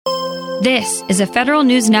This is a Federal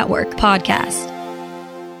News Network podcast.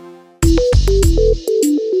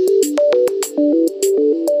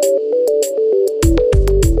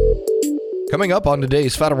 Coming up on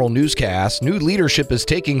today's Federal Newscast, new leadership is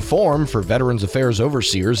taking form for Veterans Affairs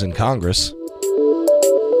overseers in Congress.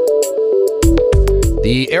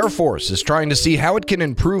 The Air Force is trying to see how it can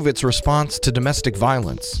improve its response to domestic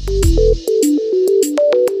violence.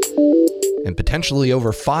 And potentially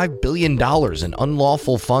over $5 billion in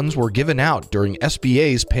unlawful funds were given out during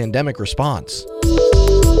SBA's pandemic response.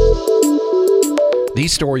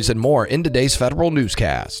 These stories and more in today's Federal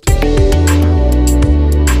Newscast.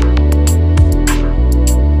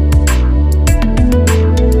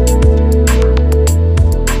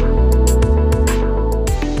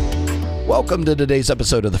 Welcome to today's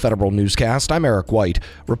episode of the Federal Newscast. I'm Eric White.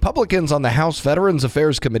 Republicans on the House Veterans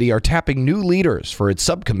Affairs Committee are tapping new leaders for its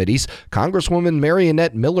subcommittees. Congresswoman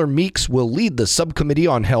Mariannette Miller Meeks will lead the subcommittee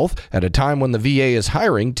on health at a time when the VA is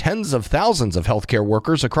hiring tens of thousands of healthcare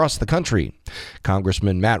workers across the country.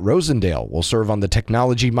 Congressman Matt Rosendale will serve on the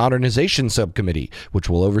Technology Modernization Subcommittee, which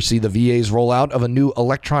will oversee the VA's rollout of a new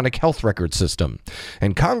electronic health record system.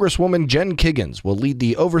 And Congresswoman Jen Kiggans will lead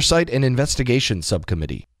the Oversight and Investigation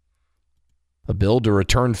Subcommittee. A bill to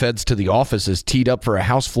return feds to the office is teed up for a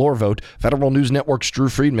House floor vote. Federal News Network's Drew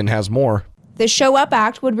Friedman has more. The Show Up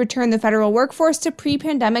Act would return the federal workforce to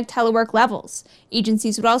pre-pandemic telework levels.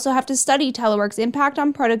 Agencies would also have to study telework's impact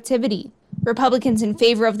on productivity. Republicans in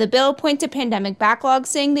favor of the bill point to pandemic backlogs,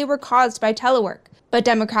 saying they were caused by telework. But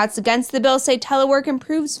Democrats against the bill say telework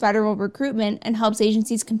improves federal recruitment and helps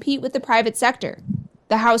agencies compete with the private sector.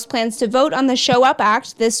 The House plans to vote on the Show Up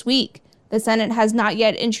Act this week. The Senate has not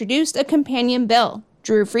yet introduced a companion bill.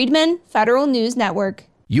 Drew Friedman, Federal News Network.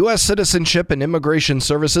 U.S. Citizenship and Immigration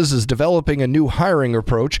Services is developing a new hiring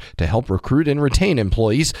approach to help recruit and retain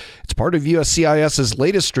employees. It's part of USCIS's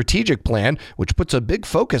latest strategic plan, which puts a big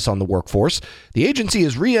focus on the workforce. The agency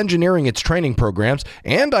is re-engineering its training programs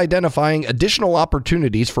and identifying additional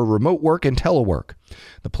opportunities for remote work and telework.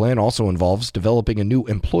 The plan also involves developing a new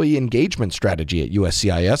employee engagement strategy at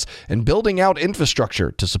USCIS and building out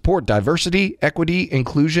infrastructure to support diversity, equity,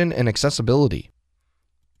 inclusion, and accessibility.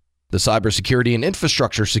 The Cybersecurity and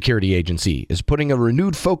Infrastructure Security Agency is putting a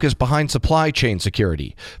renewed focus behind supply chain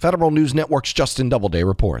security. Federal News Network's Justin Doubleday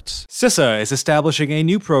reports. CISA is establishing a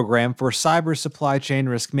new program for cyber supply chain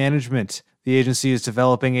risk management. The agency is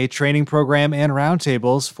developing a training program and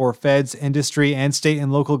roundtables for feds, industry, and state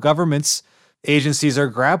and local governments. Agencies are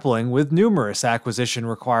grappling with numerous acquisition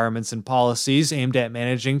requirements and policies aimed at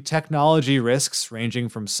managing technology risks ranging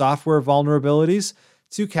from software vulnerabilities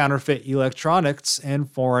to counterfeit electronics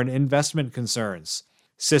and foreign investment concerns.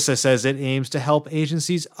 CISA says it aims to help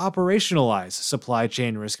agencies operationalize supply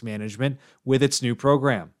chain risk management with its new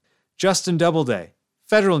program. Justin Doubleday,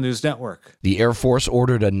 Federal News Network. The Air Force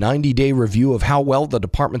ordered a 90-day review of how well the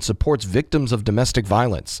department supports victims of domestic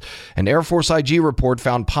violence. An Air Force IG report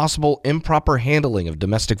found possible improper handling of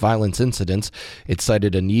domestic violence incidents. It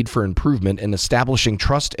cited a need for improvement in establishing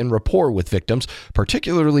trust and rapport with victims,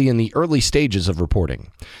 particularly in the early stages of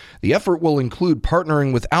reporting. The effort will include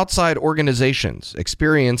partnering with outside organizations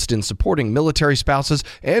experienced in supporting military spouses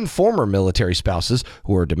and former military spouses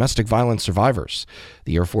who are domestic violence survivors.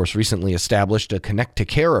 The Air Force recently established a Connect to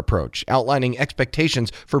Care approach, outlining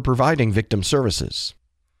expectations for providing victim services.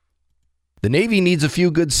 The Navy needs a few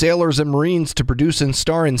good sailors and Marines to produce and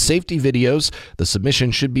star in safety videos. The submission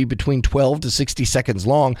should be between 12 to 60 seconds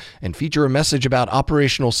long and feature a message about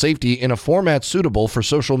operational safety in a format suitable for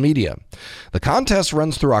social media. The contest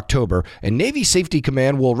runs through October, and Navy Safety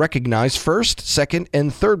Command will recognize first, second,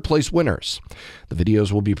 and third place winners. The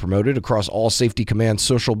videos will be promoted across all Safety Command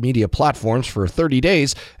social media platforms for 30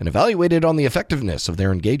 days and evaluated on the effectiveness of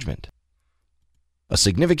their engagement. A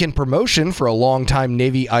significant promotion for a longtime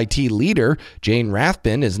Navy IT leader. Jane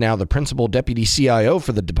Rathbun is now the Principal Deputy CIO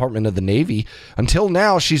for the Department of the Navy. Until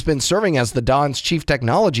now, she's been serving as the DON's Chief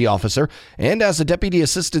Technology Officer and as a Deputy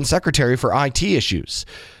Assistant Secretary for IT issues.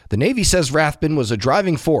 The Navy says Rathbun was a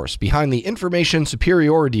driving force behind the information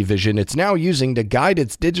superiority vision it's now using to guide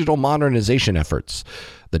its digital modernization efforts.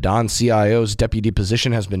 The DON CIO's deputy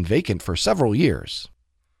position has been vacant for several years.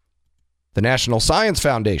 The National Science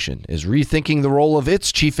Foundation is rethinking the role of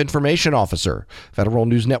its Chief Information Officer. Federal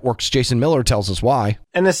News Network's Jason Miller tells us why.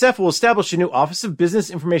 NSF will establish a new Office of Business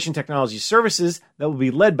Information Technology Services that will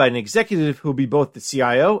be led by an executive who will be both the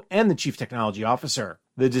CIO and the Chief Technology Officer.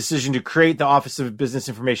 The decision to create the Office of Business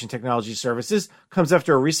Information Technology Services comes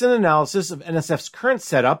after a recent analysis of NSF's current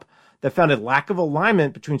setup that found a lack of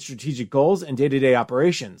alignment between strategic goals and day-to-day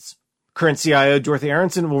operations. Current CIO Dorothy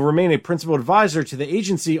Aronson will remain a principal advisor to the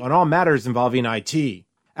agency on all matters involving IT.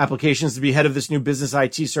 Applications to be head of this new business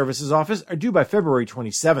IT services office are due by February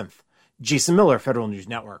 27th. Jason Miller, Federal News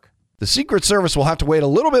Network. The Secret Service will have to wait a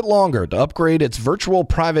little bit longer to upgrade its virtual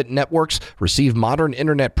private networks, receive modern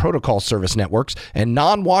Internet Protocol Service networks, and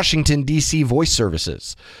non-Washington, D.C. voice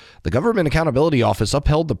services. The Government Accountability Office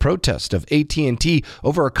upheld the protest of AT&T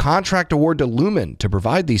over a contract award to Lumen to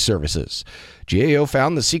provide these services. GAO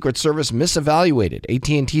found the Secret Service misevaluated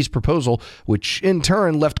AT&T's proposal, which in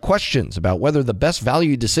turn left questions about whether the best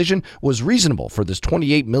value decision was reasonable for this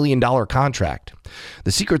 $28 million contract.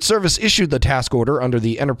 The Secret Service issued the task order under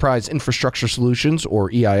the Enterprise Infrastructure Solutions,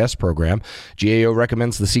 or EIS program. GAO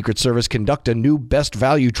recommends the Secret Service conduct a new best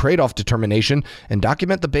value trade-off determination and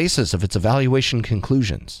document the basis of its evaluation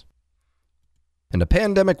conclusions. And a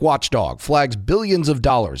pandemic watchdog flags billions of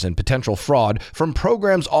dollars in potential fraud from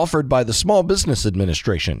programs offered by the Small Business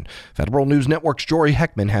Administration. Federal News Network's Jory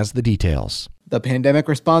Heckman has the details. The Pandemic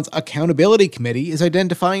Response Accountability Committee is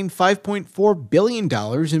identifying $5.4 billion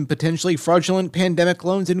in potentially fraudulent pandemic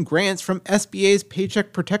loans and grants from SBA's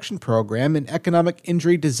Paycheck Protection Program and Economic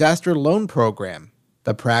Injury Disaster Loan Program.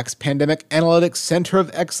 The PRAC's Pandemic Analytics Center of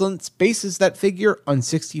Excellence bases that figure on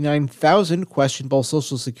 69,000 questionable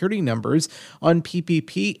Social Security numbers on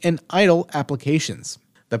PPP and EIDL applications.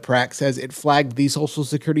 The PRAC says it flagged these Social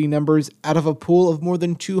Security numbers out of a pool of more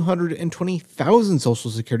than 220,000 Social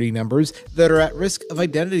Security numbers that are at risk of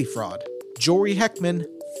identity fraud. Jory Heckman,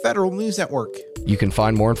 Federal News Network. You can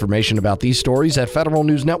find more information about these stories at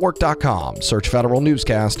federalnewsnetwork.com. Search Federal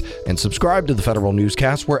Newscast and subscribe to the Federal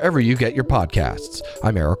Newscast wherever you get your podcasts.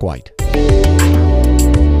 I'm Eric White.